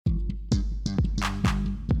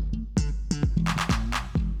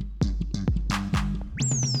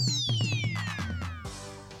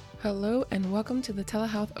Hello and welcome to the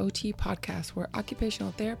Telehealth OT podcast, where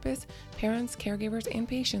occupational therapists, parents, caregivers, and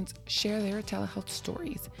patients share their telehealth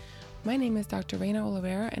stories. My name is Dr. Reina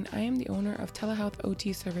Oliveira, and I am the owner of Telehealth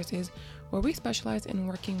OT Services, where we specialize in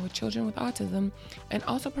working with children with autism and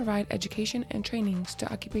also provide education and trainings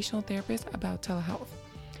to occupational therapists about telehealth.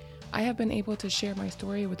 I have been able to share my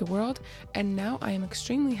story with the world, and now I am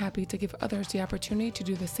extremely happy to give others the opportunity to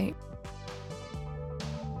do the same.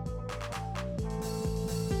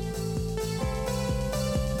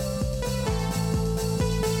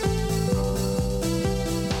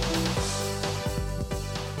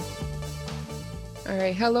 All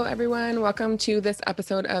right. Hello, everyone. Welcome to this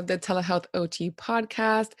episode of the Telehealth OT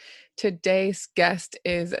podcast. Today's guest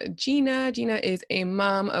is Gina. Gina is a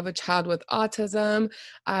mom of a child with autism.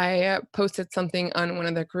 I posted something on one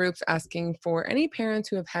of the groups asking for any parents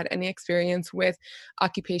who have had any experience with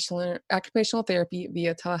occupational therapy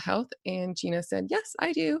via telehealth. And Gina said, yes,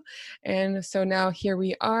 I do. And so now here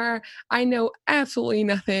we are. I know absolutely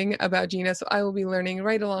nothing about Gina, so I will be learning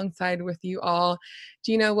right alongside with you all.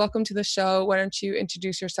 Gina, welcome to the show. Why don't you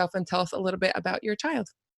introduce yourself and tell us a little bit about your child?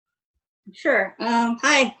 Sure.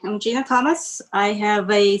 Hi, I'm Gina Thomas. I have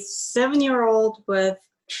a 7-year-old with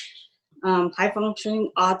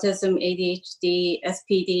high-functioning autism, ADHD,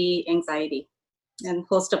 SPD, anxiety, and a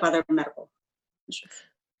host of other medical issues.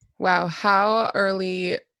 Wow. How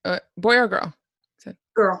early, boy or girl?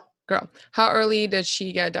 Girl. Girl. How early did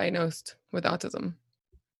she get diagnosed with autism?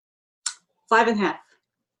 5.5.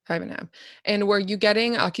 5.5. And were you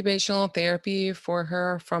getting occupational therapy for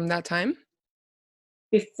her from that time?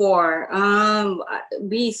 Before,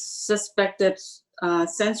 we suspected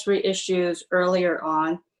sensory issues earlier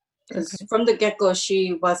on, because from the get-go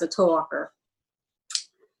she was a toe walker.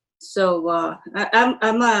 So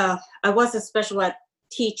I was a special ed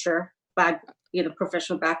teacher by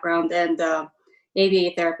professional background, and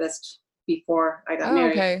ABA therapist before I got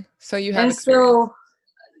married. Okay, so you have experience. So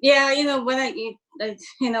yeah,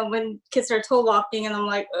 when kids are toe walking, and I'm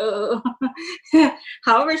like, oh.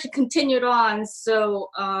 However, she continued on. So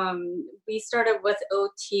we started with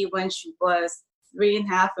OT when she was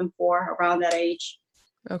 3.5 and 4, around that age.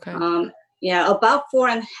 Okay. About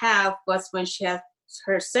 4.5 was when she had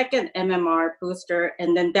her second MMR booster,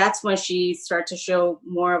 and then that's when she started to show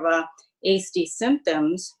more of a ASD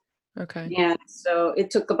symptoms. Okay. And so it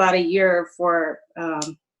took about a year for.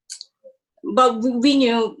 But we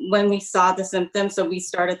knew when we saw the symptoms, so we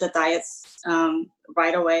started the diets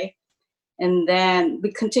right away. And then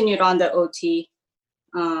we continued on the OT.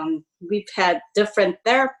 We've had different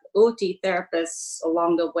OT therapists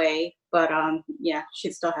along the way, but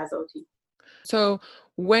she still has OT. So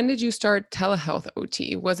when did you start telehealth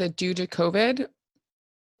OT? Was it due to COVID?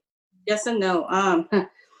 Yes and no.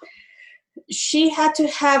 She had to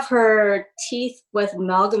have her teeth with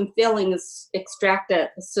amalgam fillings extracted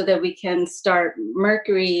so that we can start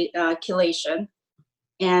mercury chelation.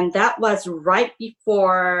 And that was right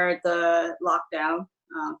before the lockdown,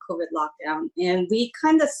 COVID lockdown. And we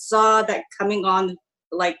kind of saw that coming on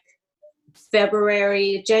like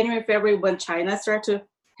January, February, when China started to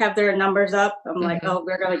have their numbers up. I'm like, oh,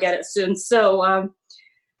 we're going to get it soon. So,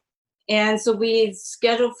 and so we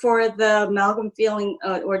scheduled for the amalgam filling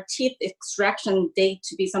or teeth extraction date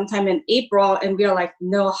to be sometime in April. And we are like,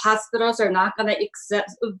 no, hospitals are not going to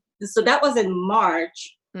accept. So that was in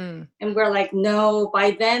March. And we're like, no,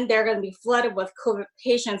 by then they're going to be flooded with COVID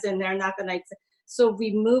patients and they're not going to accept. So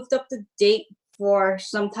we moved up the date for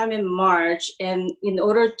sometime in March. And in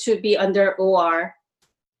order to be under OR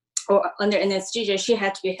or under anesthesia, she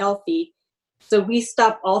had to be healthy. So we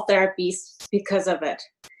stopped all therapies because of it.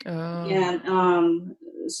 Oh. And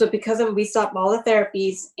so because of it, we stopped all the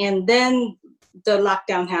therapies. And then the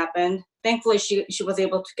lockdown happened. Thankfully, she was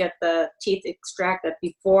able to get the teeth extracted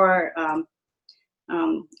before,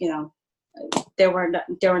 they were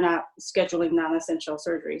not scheduling non-essential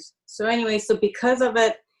surgeries. So anyway, so because of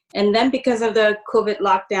it, and then because of the COVID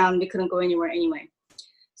lockdown, we couldn't go anywhere anyway.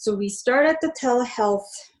 So we started the telehealth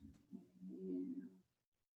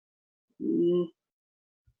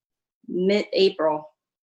mid-April.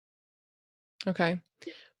 Okay.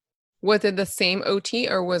 Was it the same OT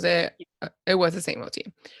or was it was the same OT?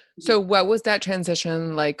 So what was that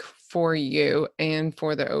transition like for you and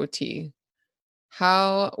for the OT?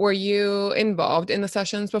 How were you involved in the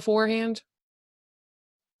sessions beforehand?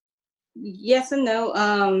 Yes and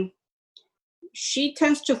no. She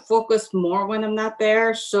tends to focus more when I'm not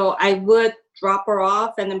there. So I would drop her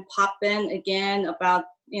off and then pop in again about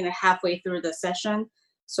halfway through the session.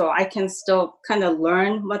 So I can still kind of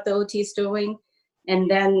learn what the OT is doing.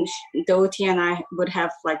 And then the OT and I would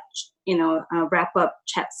have a wrap up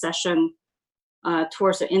chat session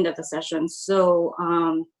towards the end of the session. So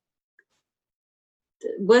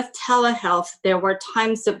with telehealth, there were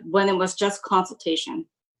times when it was just consultation.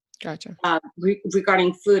 Gotcha.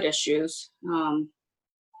 Regarding food issues.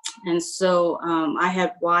 And so I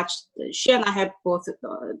had watched, she and I had both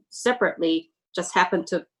separately just happened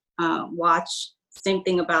to watch same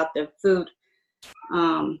thing about the food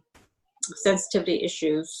sensitivity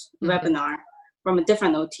issues webinar from a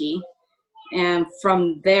different OT. And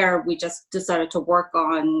from there, we just decided to work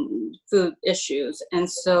on food issues.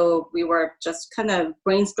 And so we were just kind of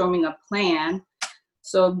brainstorming a plan.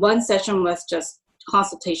 So one session was just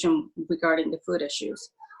consultation regarding the food issues.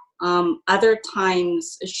 Other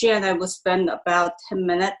times, she and I would spend about 10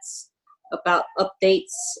 minutes about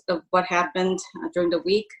updates of what happened during the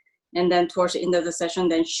week. And then towards the end of the session,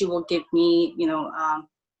 then she will give me,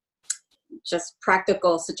 just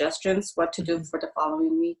practical suggestions what to do for the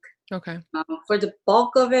following week. Okay. For the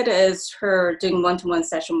bulk of it is her doing one-to-one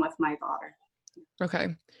session with my daughter.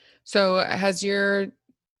 Okay. So has your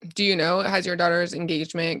daughter's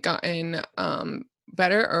engagement gotten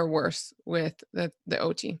better or worse with the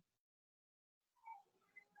OT?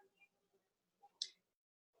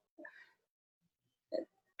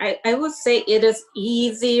 I would say it is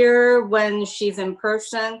easier when she's in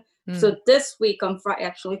person. So this week on Friday,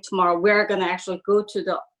 actually tomorrow, we're going to actually go to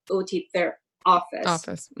the OT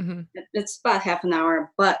office. Mm-hmm. It's about half an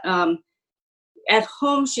hour. But at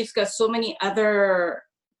home, she's got so many other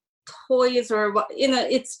toys or what,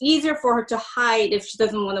 it's easier for her to hide if she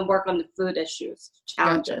doesn't want to work on the food issues,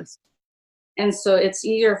 challenges. Gotcha. And so it's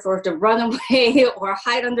easier for her to run away or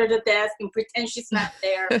hide under the desk and pretend she's not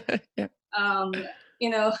there. Yeah.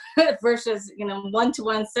 Versus,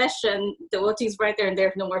 one-to-one session, the OT's right there and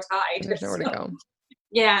there's nowhere to hide. There's nowhere to go.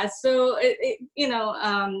 Yeah. So,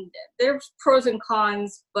 there's pros and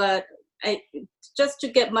cons, but just to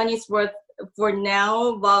get money's worth for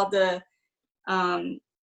now, while the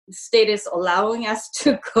state is allowing us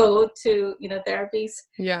to go to, therapies.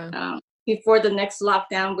 Yeah. Before the next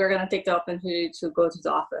lockdown, we're going to take the opportunity to go to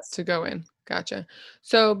the office. To go in. Gotcha.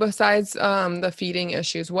 So besides the feeding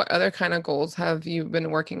issues, what other kind of goals have you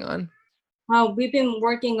been working on? We've been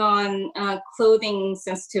working on clothing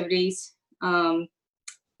sensitivities.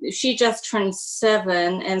 She just turned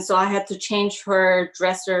 7, and so I had to change her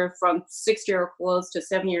dresser from 6-year clothes to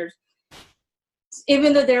 7 years.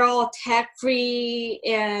 Even though they're all tag-free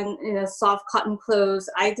and soft cotton clothes,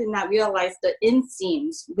 I did not realize the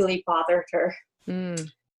inseams really bothered her.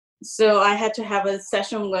 So I had to have a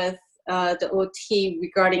session with the OT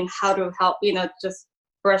regarding how to help, just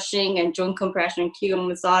brushing and joint compression, Kegel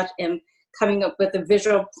massage, and coming up with a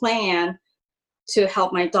visual plan to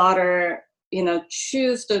help my daughter,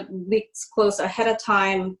 choose the week's clothes ahead of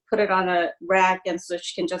time, put it on a rack, and so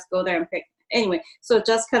she can just go there and pick. Anyway, so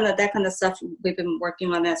just kind of that kind of stuff we've been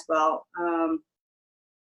working on as well.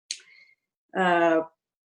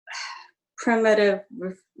 Primitive,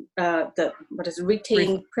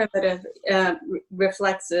 routine primitive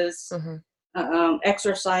reflexes,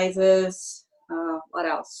 exercises. What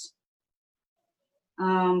else?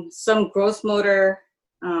 Some gross motor.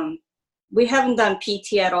 We haven't done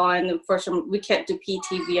PT at all, and unfortunately, we can't do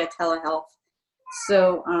PT via telehealth.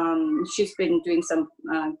 So she's been doing some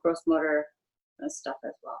gross motor stuff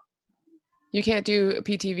as well. You can't do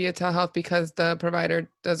PT via telehealth because the provider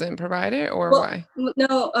doesn't provide it, or why?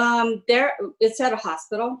 No, it's at a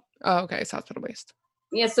hospital. Oh, okay, it's hospital based.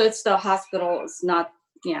 Yeah, so it's the hospital. It's not,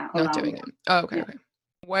 not doing it. Oh, okay, okay.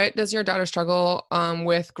 What does your daughter struggle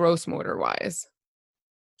with gross motor wise?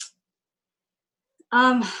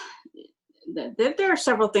 There are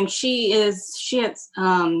several things. She has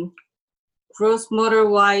gross motor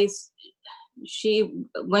wise.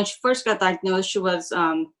 When she first got diagnosed, she was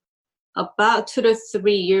about 2 to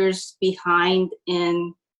 3 years behind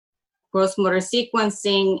in gross motor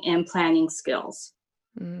sequencing and planning skills.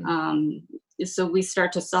 So we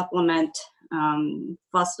start to supplement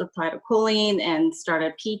phosphatidylcholine and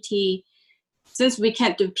started PT. Since we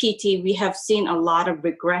can't do PT, we have seen a lot of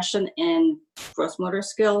regression in gross motor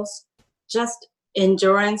skills, just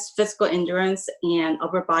endurance, physical endurance, and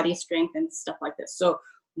upper body strength and stuff like this. So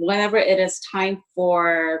whenever it is time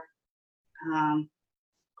for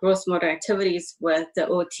gross motor activities with the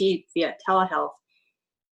OT via telehealth,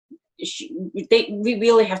 we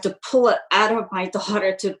really have to pull it out of my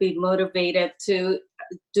daughter to be motivated to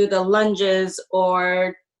do the lunges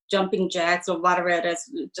or jumping jacks or whatever it is.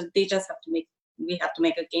 We have to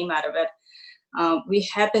make a game out of it. We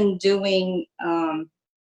have been doing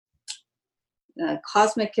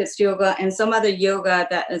Cosmic Kids yoga and some other yoga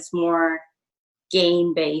that is more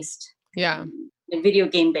game based. Yeah. Video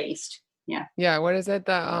game based. Yeah. Yeah, what is it?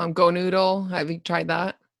 The Go Noodle. Have you tried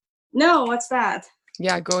that? No, what's that?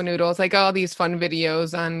 Yeah, Go Noodle. It's like all these fun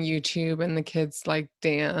videos on YouTube and the kids like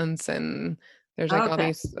dance and there's like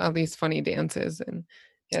Okay. all these funny dances and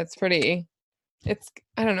yeah, it's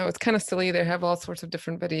I don't know, it's kind of silly. They have all sorts of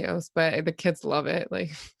different videos, but the kids love it. Like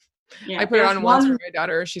I Yeah, put it there's on once for one. my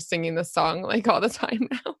daughter. She's singing the song like all the time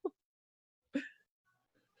now.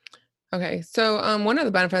 Okay. So one of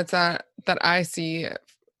the benefits that I see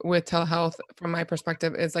with telehealth from my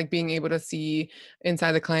perspective is like being able to see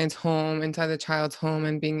inside the client's home, inside the child's home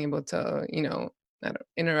and being able to, I don't,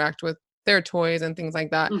 interact with their toys and things like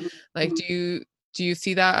that. Mhm, Like mhm. do you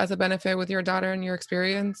see that as a benefit with your daughter and your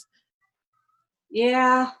experience?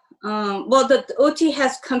 Yeah. Well, the OT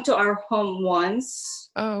has come to our home once,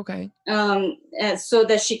 Oh, okay. and so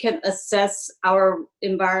that she can assess our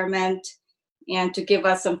environment and to give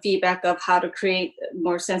us some feedback of how to create a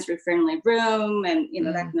more sensory friendly room and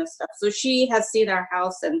that Mm, kind of stuff. So she has seen our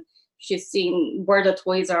house and she's seen where the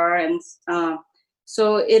toys are, and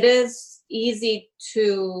so it is easy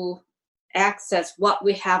to access what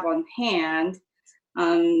we have on hand,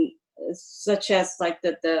 um, such as like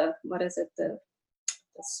the what is it, the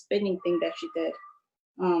spinning thing that she did.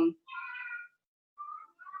 Um,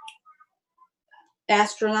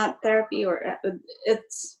 Astronaut therapy, or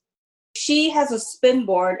it's she has a spin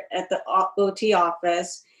board at the OT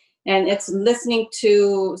office, and it's listening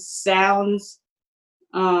to sounds.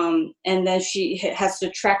 And then she has to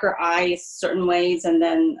track her eyes certain ways, and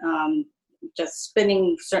then just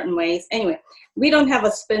spinning certain ways. Anyway, we don't have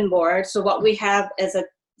a spin board, so what we have is a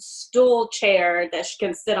stool chair that she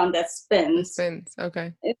can sit on that the spins. spins.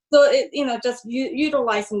 Okay. So just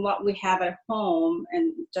utilizing what we have at home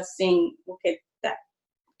and just seeing, okay, that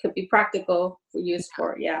could be practical for use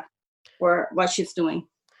for, yeah, for what she's doing.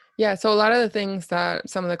 Yeah, so a lot of the things that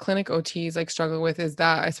some of the clinic OTs like struggle with is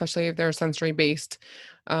that, especially if they're sensory based,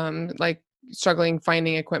 like struggling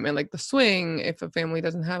finding equipment like the swing, if a family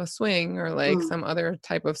doesn't have a swing or like Mm, some other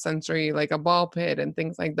type of sensory, like a ball pit and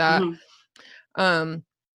things like that. mhm, Um,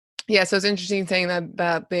 yeah, so it's interesting saying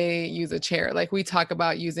that they use a chair. Like we talk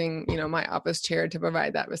about using, my office chair to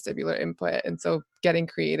provide that vestibular input. And so getting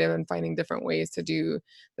creative and finding different ways to do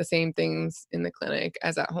the same things in the clinic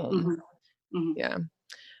as at home. mhm, mhm. Yeah.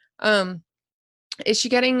 Um, is she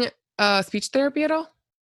getting speech therapy at all?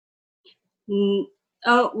 Mm,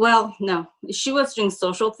 oh, well, no. She was doing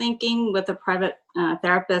social thinking with a private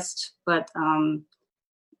therapist, but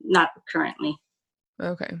not currently.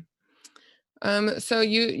 Okay. So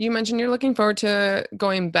you mentioned you're looking forward to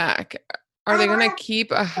going back. Are they gonna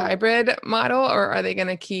keep a hybrid model or are they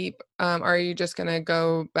gonna keep are you just gonna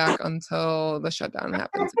go back until the shutdown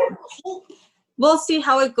happens again? We'll see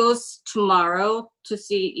how it goes tomorrow to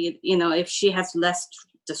see, if she has less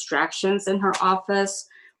distractions in her office.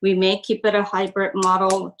 We may keep it a hybrid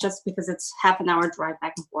model just because it's half an hour drive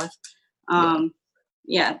back and forth. Yeah.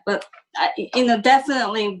 Yeah, but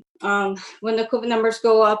definitely, when the COVID numbers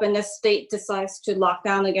go up and the state decides to lock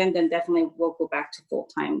down again, then definitely we'll go back to full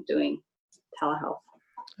time doing telehealth.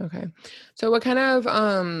 Okay. So what kind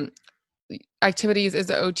of activities is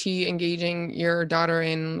the OT engaging your daughter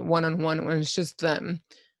in one-on-one when it's just them?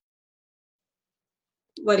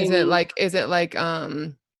 What do you mean? Is it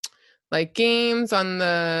like games on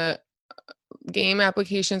the game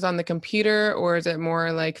applications on the computer or is it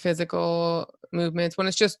more like physical movements when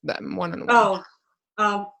it's just them one-on-one? Oh,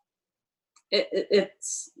 um,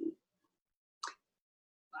 it's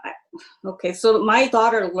okay. So my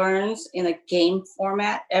daughter learns in a game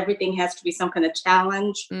format. Everything has to be some kind of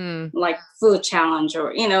challenge, Mm. like food challenge,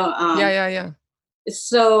 or Yeah, yeah, yeah.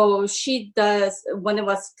 So she does, when it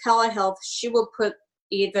was telehealth, she will put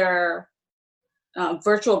either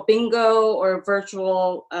virtual bingo or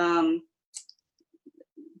virtual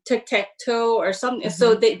tic-tac-toe or something.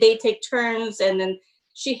 So Mhm. they take turns, and then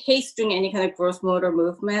she hates doing any kind of gross motor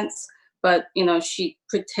movements, but she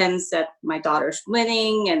pretends that my daughter's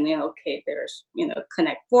winning, and okay, there's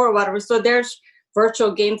connect four or whatever. So there's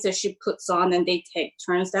virtual games that she puts on, and they take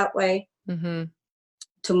turns that way Mhm.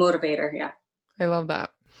 to motivate her. Yeah. I love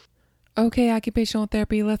that. Okay, occupational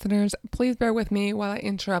therapy listeners, please bear with me while I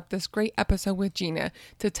interrupt this great episode with Gina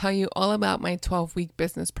to tell you all about my 12-week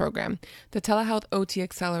business program. The Telehealth OT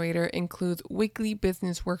Accelerator includes weekly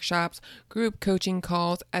business workshops, group coaching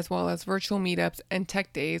calls, as well as virtual meetups and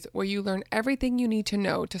tech days where you learn everything you need to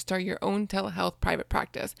know to start your own telehealth private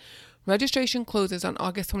practice. Registration closes on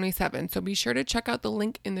August 27th, so be sure to check out the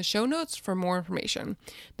link in the show notes for more information.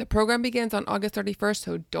 The program begins on August 31st,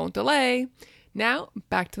 so don't delay. Now,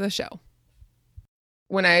 back to the show.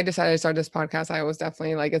 When I decided to start this podcast, I was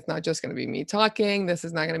definitely like, it's not just going to be me talking. This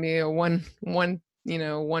is not going to be a one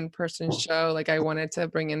one person show. Like I wanted to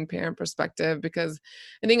bring in parent perspective because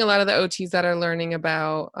I think a lot of the OTs that are learning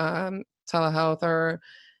about telehealth are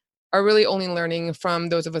really only learning from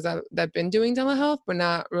those of us that have been doing telehealth, but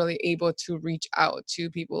not really able to reach out to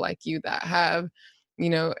people like you that have,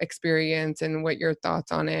 experience and what your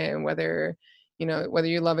thoughts on it and whether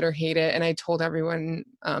you love it or hate it. And I told everyone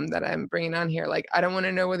that I'm bringing on here, like, I don't want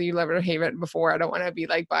to know whether you love it or hate it before. I don't want to be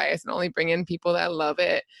like biased and only bring in people that love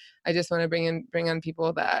it. I just want to bring on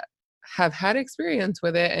people that have had experience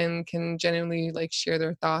with it and can genuinely like share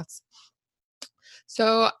their thoughts.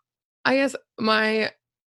 So I guess my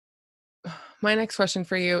next question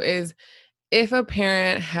for you is, if a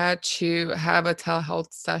parent had to have a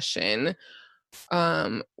telehealth session,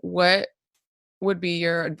 what would be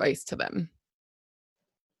your advice to them?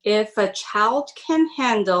 If a child can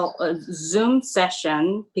handle a Zoom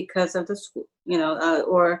session because of the school,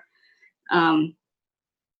 or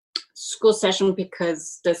school session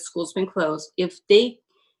because the school's been closed, if they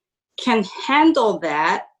can handle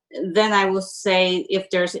that, then I will say if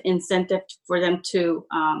there's incentive for them to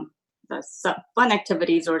some fun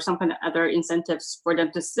activities or some kind of other incentives for them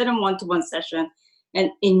to sit in one-to-one session and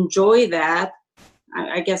enjoy that,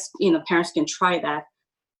 I guess parents can try that.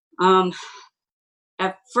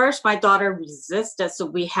 At first, my daughter resisted, so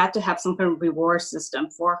we had to have some kind of reward system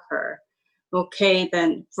for her. Okay,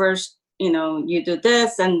 then first, you do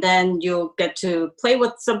this, and then you'll get to play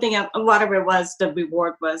with something, whatever it was, the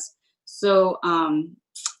reward was. So,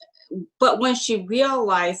 but when she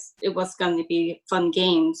realized it was going to be fun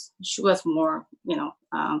games, she was more,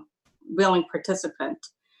 willing participant.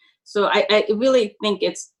 So I really think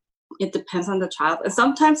it depends on the child. And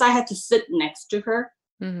sometimes I had to sit next to her.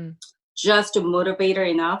 Mm-hmm. Just to motivate her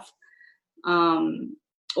enough,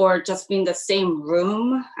 or just be in the same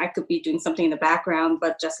room. I could be doing something in the background,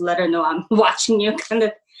 but just let her know I'm watching you, kind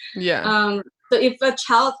of. Yeah. So if a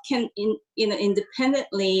child can,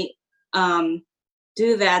 independently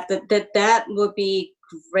do that, that would be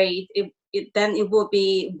great. Then it will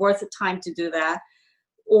be worth the time to do that.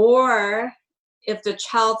 Or if the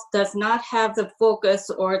child does not have the focus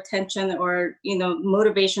or attention or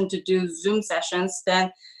motivation to do Zoom sessions,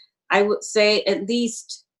 then I would say at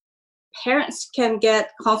least parents can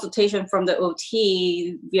get consultation from the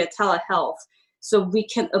OT via telehealth, so we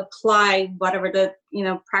can apply whatever the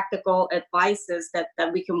practical advice is that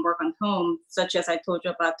we can work on home, such as I told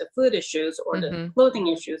you about the food issues or mm-hmm. the clothing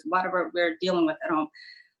issues, whatever we're dealing with at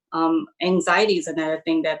home. Anxiety is another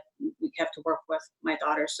thing that we have to work with my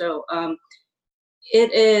daughter. So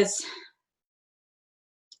it is.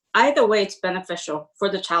 Either way, it's beneficial for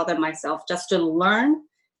the child and myself just to learn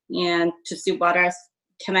and to see what else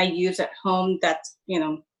can I use at home that's,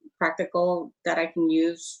 practical that I can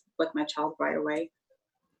use with my child right away.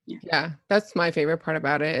 Yeah, that's my favorite part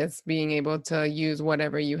about it, is being able to use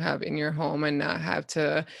whatever you have in your home and not have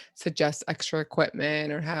to suggest extra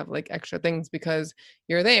equipment or have like extra things because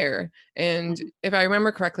you're there. And mm-hmm. if I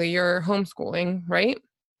remember correctly, you're homeschooling, right?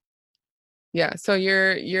 Yeah. So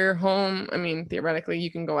you're home. I mean, theoretically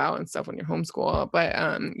you can go out and stuff when you're homeschool, but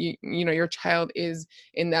your child is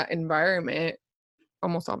in that environment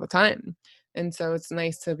almost all the time. And so it's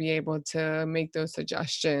nice to be able to make those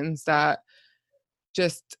suggestions that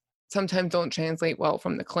just sometimes don't translate well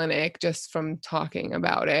from the clinic, just from talking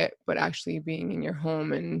about it, but actually being in your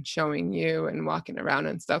home and showing you and walking around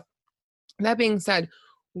and stuff. That being said,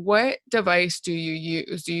 what device do you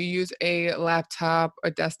use? Do you use a laptop,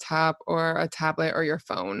 a desktop, or a tablet, or your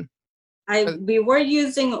phone? We were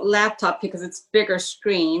using laptop because it's bigger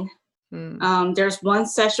screen. There's one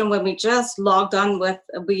session when we just logged on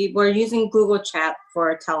we were using Google Chat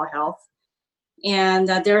for telehealth. And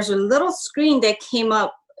there's a little screen that came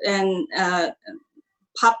up and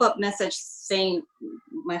pop-up message saying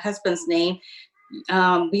my husband's name.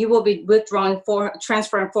 We will be transferring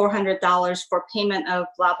 $400 for payment of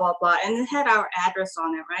blah, blah, blah. And it had our address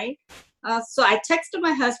on it, right? So I texted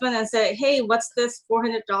my husband and said, hey, what's this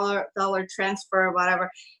 $400 transfer or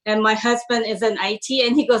whatever? And my husband is in IT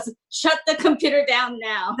and he goes, shut the computer down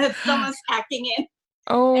now. Someone's hacking in.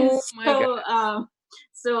 Oh, my God.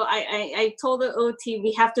 So I told the OT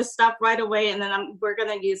we have to stop right away, and then we're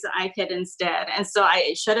going to use the iPad instead. And so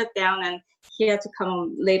I shut it down, and he had to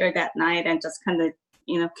come later that night and just kind of,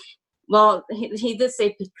 well, he did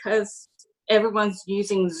say because everyone's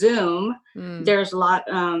using Zoom, there's a lot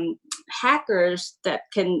hackers that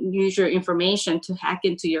can use your information to hack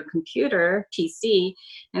into your computer, PC.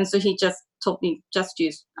 And so he just told me just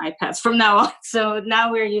use iPads from now on. So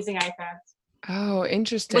now we're using iPads. Oh,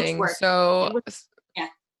 interesting. So yeah,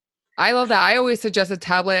 I love that. I always suggest a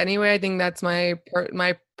tablet anyway. I think that's my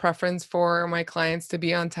preference for my clients to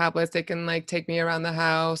be on tablets. They can like take me around the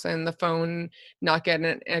house and the phone not get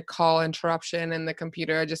a call interruption, and the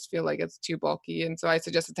computer, I just feel like it's too bulky. And so I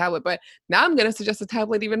suggest a tablet, but now I'm going to suggest a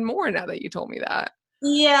tablet even more now that you told me that.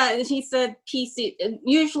 Yeah, he said PC.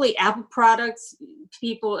 Usually, Apple products,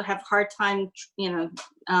 people have hard time,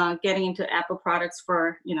 getting into Apple products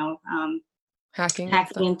for Hacking and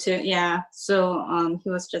hacking stuff. into. Yeah, so he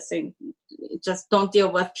was just saying, just don't deal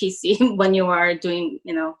with PC when you are doing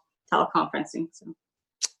teleconferencing. So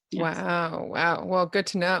yes. Wow. Well, good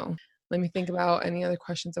to know. Let me think about any other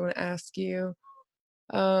questions I want to ask you.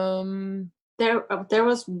 There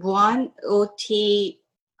was one OT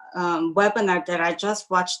webinar that I just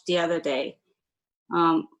watched the other day.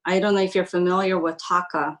 I don't know if you're familiar with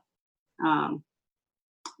TACA.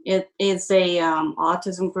 It is a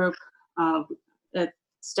autism group. It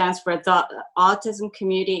stands for the Autism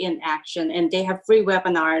Community in Action, and they have free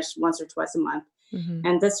webinars once or twice a month. Mm-hmm.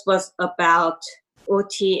 And this was about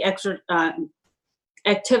OT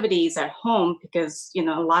activities at home, because a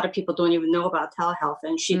lot of people don't even know about telehealth,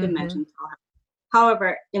 and she did mention telehealth.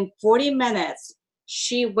 However, in 40 minutes,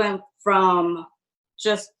 she went from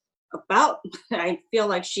just about, I feel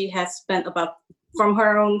like she has spent about, from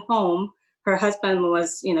her own home, her husband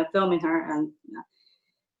was, filming her,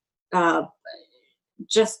 and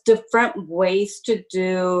just different ways to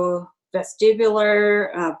do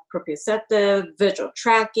vestibular, proprioceptive, visual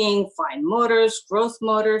tracking, fine motors, gross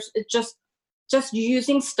motors, just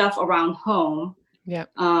using stuff around home. Yeah.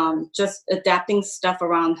 Just adapting stuff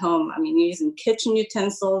around home. I mean, using kitchen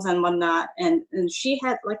utensils and whatnot. And she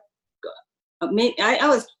had like, I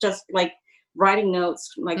was just like writing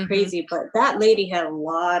notes like crazy, but that lady had a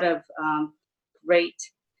lot of great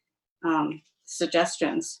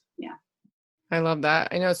suggestions. Yeah. I love that.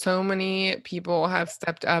 I know so many people have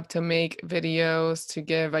stepped up to make videos, to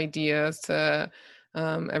give ideas to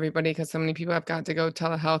everybody, because so many people have got to go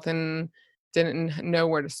telehealth and didn't know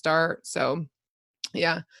where to start. So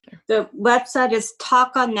yeah. The website is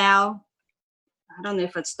Taka Now. I don't know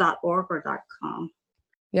if it's .org or .com.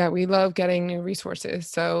 Yeah, we love getting new resources.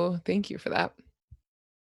 So thank you for that.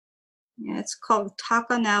 Yeah, it's called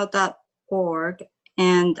takanow.org.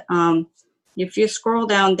 And if you scroll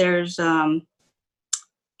down, there's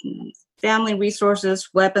family resources,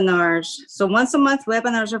 webinars. So once a month,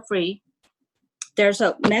 webinars are free. There's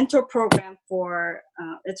a mentor program for,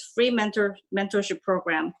 it's free mentorship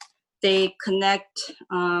program. They connect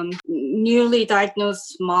newly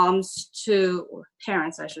diagnosed moms to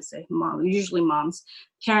parents, I should say, usually moms,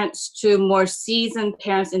 parents to more seasoned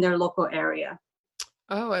parents in their local area.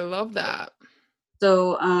 Oh, I love that.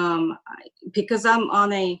 So because I'm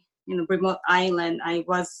on a remote island, I'm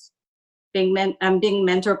being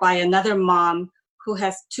mentored by another mom who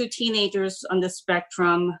has 2 teenagers on the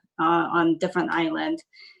spectrum on different island.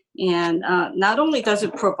 And not only does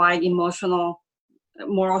it provide emotional,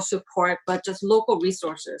 moral support, but just local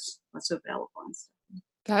resources what's available.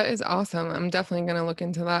 That is awesome. I'm definitely going to look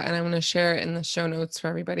into that, and I'm going to share it in the show notes for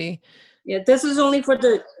everybody. Yeah, this is only for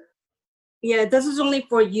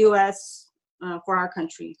US, for our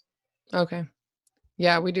country. Okay.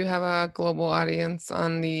 Yeah, we do have a global audience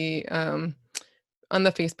on the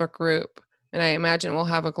Facebook group, and I imagine we'll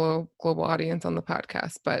have a global audience on the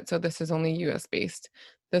podcast, but so this is only US based.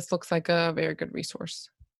 This looks like a very good resource.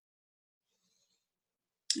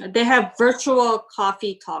 They have virtual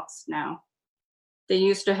coffee talks now. They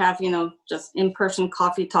used to have, just in-person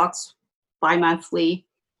coffee talks bi-monthly.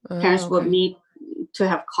 Parents would meet to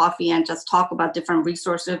have coffee and just talk about different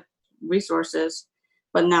resources,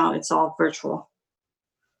 but now it's all virtual.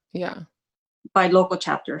 Yeah. By local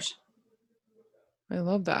chapters. I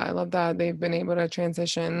love that. I love that they've been able to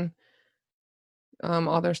transition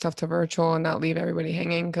all their stuff to virtual and not leave everybody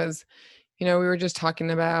hanging, because, we were just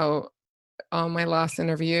talking about my last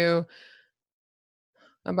interview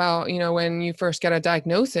about, when you first get a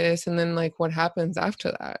diagnosis and then like what happens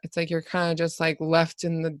after that. It's like you're kind of just like left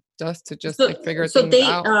in the dust to just figure things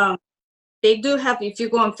out. They do have, if you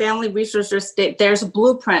go on family resources, there's a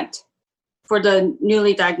blueprint for the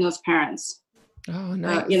newly diagnosed parents. Oh,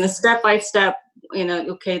 nice. Step by step,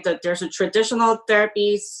 there's a traditional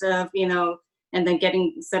therapies, and then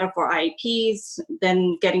getting set up for IEPs,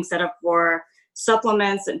 then getting set up for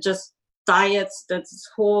supplements and just diets. That's this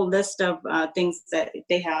whole list of things that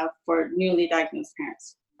they have for newly diagnosed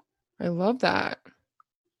parents. I love that.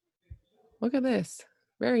 Look at this.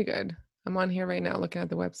 Very good. I'm on here right now looking at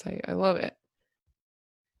the website. I love it.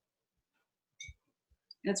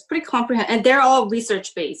 It's pretty comprehensive, and they're all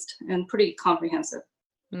research based and pretty comprehensive.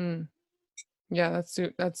 Yeah,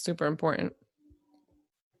 that's super important.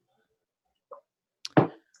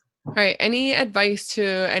 All right. Any advice to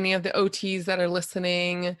any of the OTs that are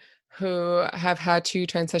listening who have had to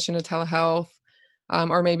transition to telehealth,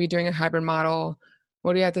 or maybe doing a hybrid model?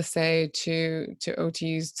 What do you have to say to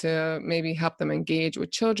OTs to maybe help them engage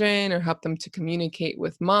with children or help them to communicate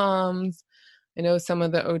with moms? I know some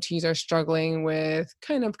of the OTs are struggling with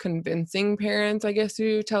kind of convincing parents, I guess,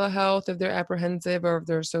 through telehealth if they're apprehensive or if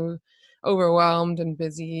they're so overwhelmed and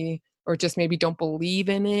busy, or just maybe don't believe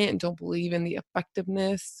in it and don't believe in the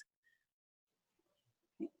effectiveness.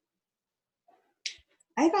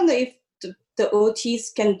 I don't know if the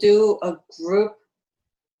OTs can do a group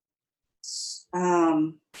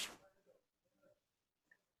um,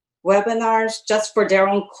 webinars just for their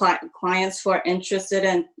own clients who are interested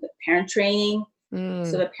in parent training,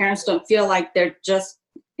 so the parents don't feel like they're just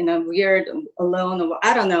weird alone, or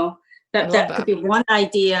I don't know. I love That could that. be one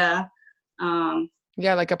idea.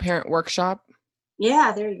 Yeah, like a parent workshop.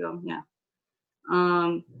 Yeah, there you go. Yeah.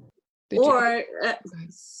 Did you? Or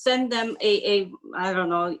send them a I don't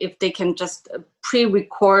know if they can just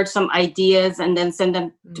pre-record some ideas and then send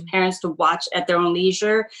them to parents to watch at their own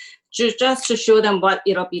leisure, just to show them what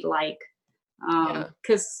it'll be like.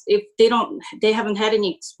 Because if they haven't had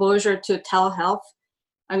any exposure to telehealth.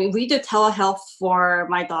 I mean, we do telehealth for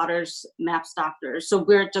my daughter's MAPS doctor, so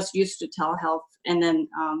we're just used to telehealth. And then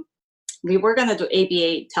we were going to do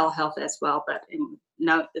ABA telehealth as well, but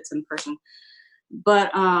now it's in person.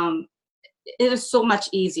 But it is so much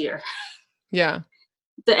easier. Yeah.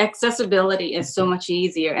 The accessibility is so much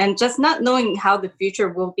easier, and just not knowing how the future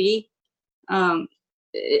will be.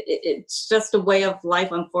 It's just a way of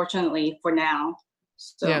life, unfortunately, for now.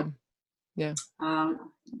 So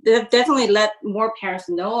definitely let more parents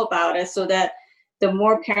know about it, so that the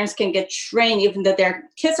more parents can get trained, even though their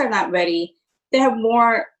kids are not ready, they have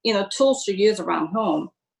more tools to use around home.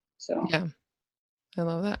 So yeah, I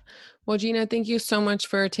love that. Well, Gina, thank you so much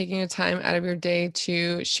for taking the time out of your day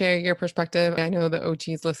to share your perspective. I know the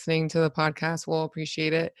OTs listening to the podcast will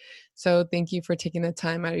appreciate it. So thank you for taking the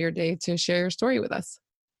time out of your day to share your story with us.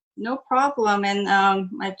 No problem. And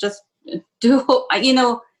I just do,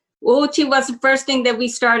 OT was the first thing that we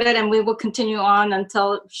started, and we will continue on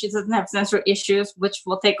until she doesn't have sensory issues, which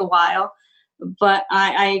will take a while. But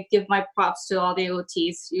I give my props to all the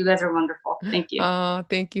OTs. You guys are wonderful. Thank you.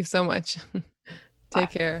 Thank you so much.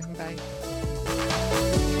 Take care. Bye.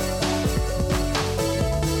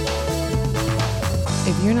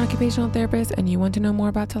 If you're an occupational therapist and you want to know more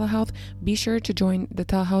about telehealth, be sure to join the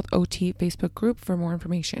Telehealth OT Facebook group for more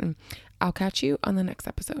information. I'll catch you on the next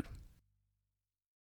episode.